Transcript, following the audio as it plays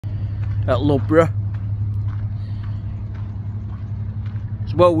at Loughborough.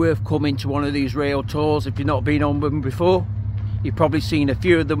 It's well worth coming to one of these rail tours if you've not been on them before. You've probably seen a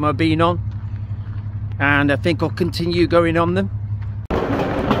few of them I've been on, and I think I'll continue going on them.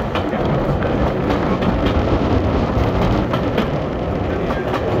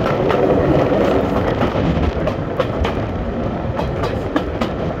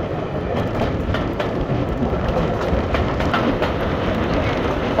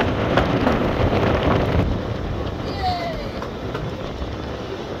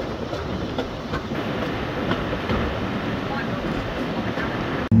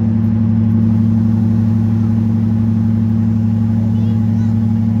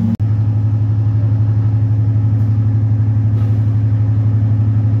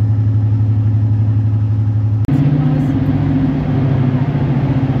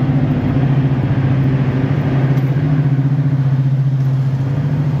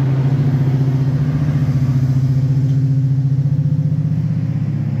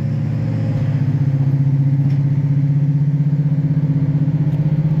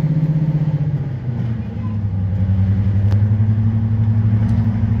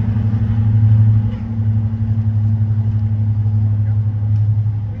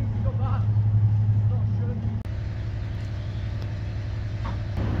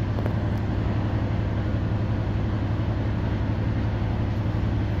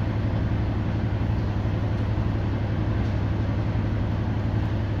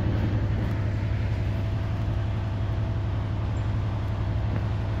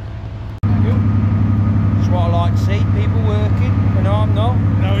 See people working and I'm not.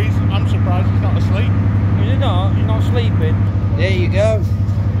 No, I'm surprised he's not asleep. Is he not? He's not sleeping. There you go.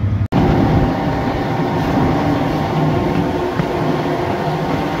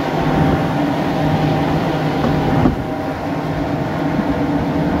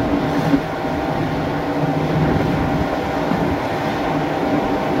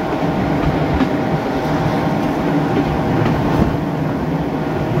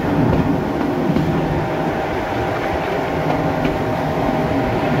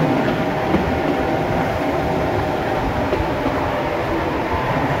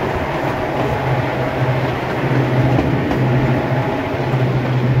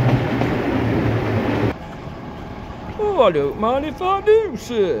 I don't mind if I do,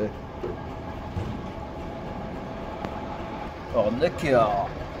 sir. On the car.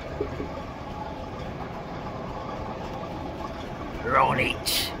 We're on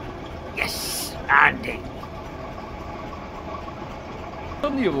it. Yes, Andy.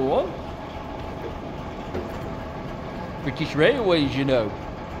 On the other one. British Railways, you know.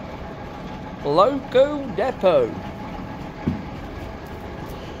 Loco Depot.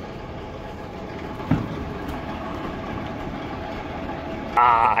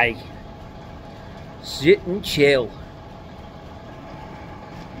 Aye. Sit and chill.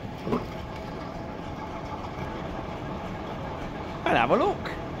 And have a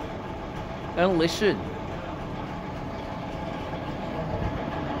look. And listen.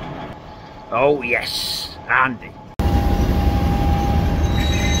 Oh yes, Andy.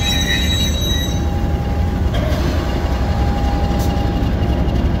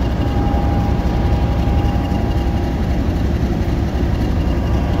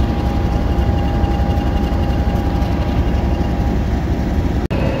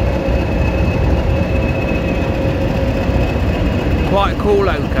 Quite a cool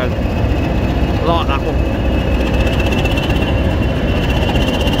loco. I like that one.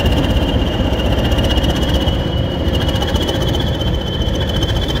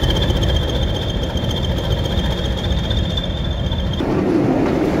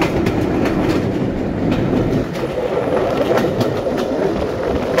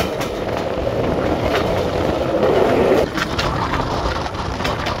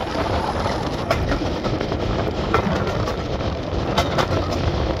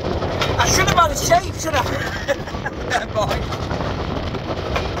 Shape, should I? Never mind.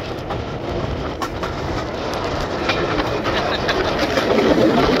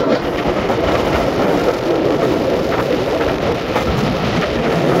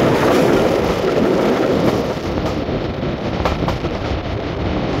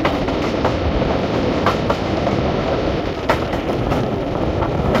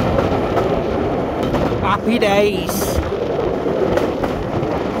 Happy days.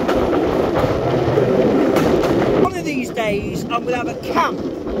 Days I'm going to have a camp.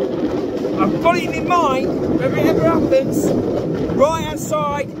 I've got it in mind, wherever it ever happens, right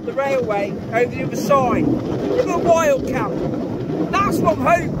outside the railway, over the other side. Have a wild camp. That's what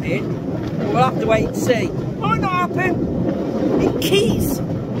I'm hoping. We'll have to wait and see. Might not happen. In Keys.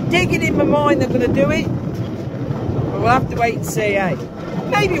 digging in my mind they're going to do it. But we'll have to wait and see, eh?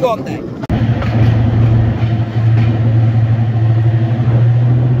 Maybe one day.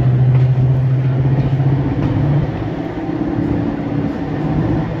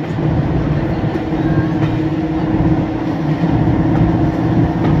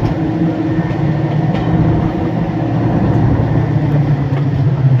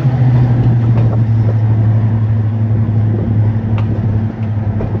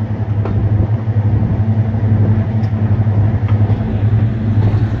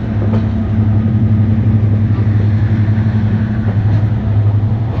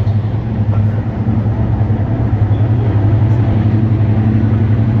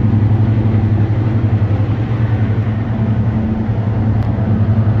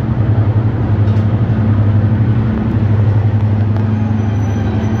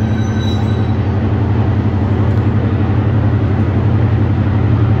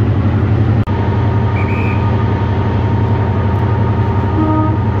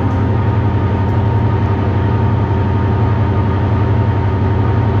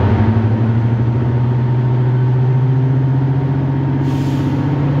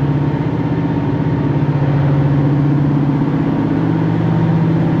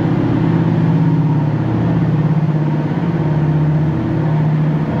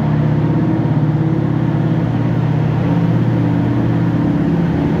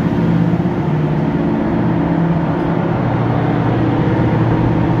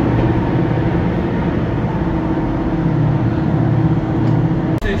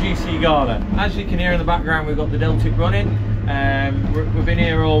 Gala. As you can hear in the background, we've got the Deltic running. We've been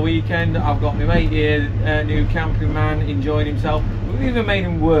here all weekend. I've got my mate here, new camping man, enjoying himself. We've even made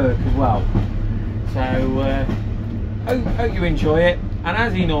him work as well. So hope you enjoy it. And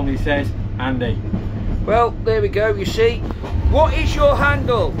as he normally says, Andy. Well, there we go. You see, what is your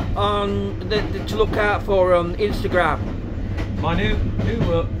handle on to look out for on Instagram? My new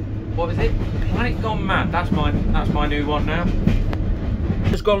what is it? Planet Gone Mad. That's my new one now.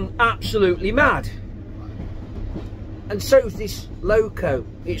 Has gone absolutely mad, and so's this loco.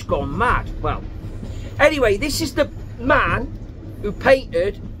 It's gone mad. Well, anyway, this is the man who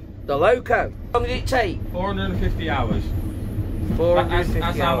painted the loco. How long did it take? 450 hours. 450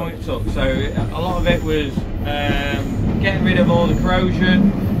 that's how long it took. So a lot of it was getting rid of all the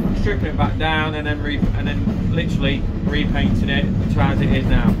corrosion, stripping it back down, and then literally repainting it to as it is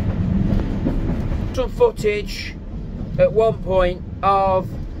now. Some footage at one point of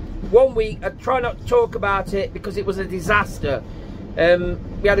 1 week. I try not to talk about it because it was a disaster.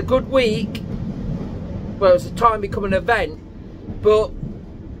 We had a good week. Well, it's a time become an event, but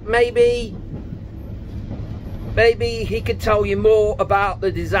maybe he could tell you more about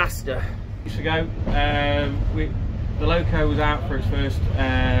the disaster. Weeks ago, the loco was out for its first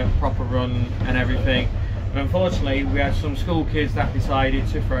proper run and everything. And unfortunately, we had some school kids that decided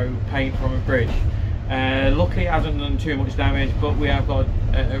to throw paint from a bridge. Luckily it hasn't done too much damage, but we have got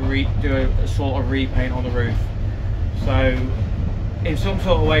to do a sort of repaint on the roof. So in some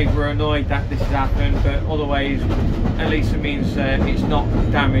sort of ways we're annoyed that this has happened, but other ways at least it means it's not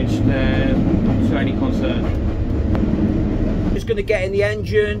damaged to any concern. It's going to get in the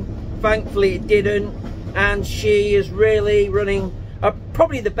engine. Thankfully it didn't, and she is really running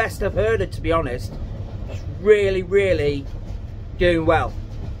probably the best I've heard her, to be honest. She's really doing well.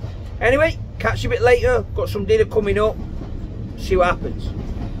 Anyway, catch you a bit later. Got some dinner coming up. See what happens.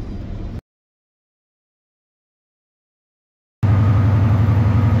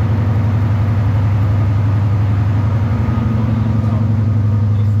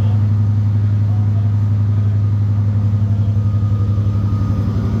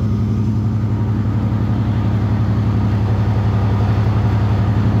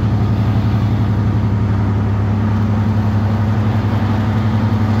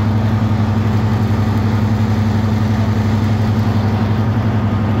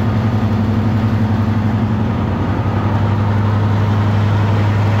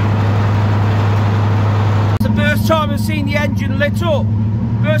 Time I've seen the engine lit up.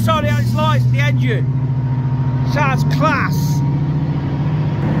 First time it had its lights, the engine. Sounds class.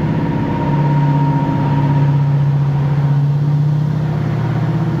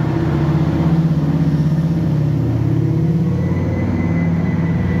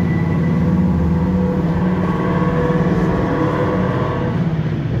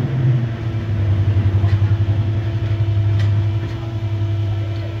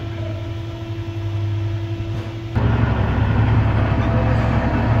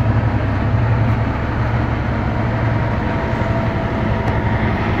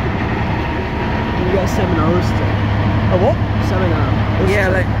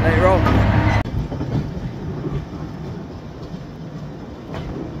 later on.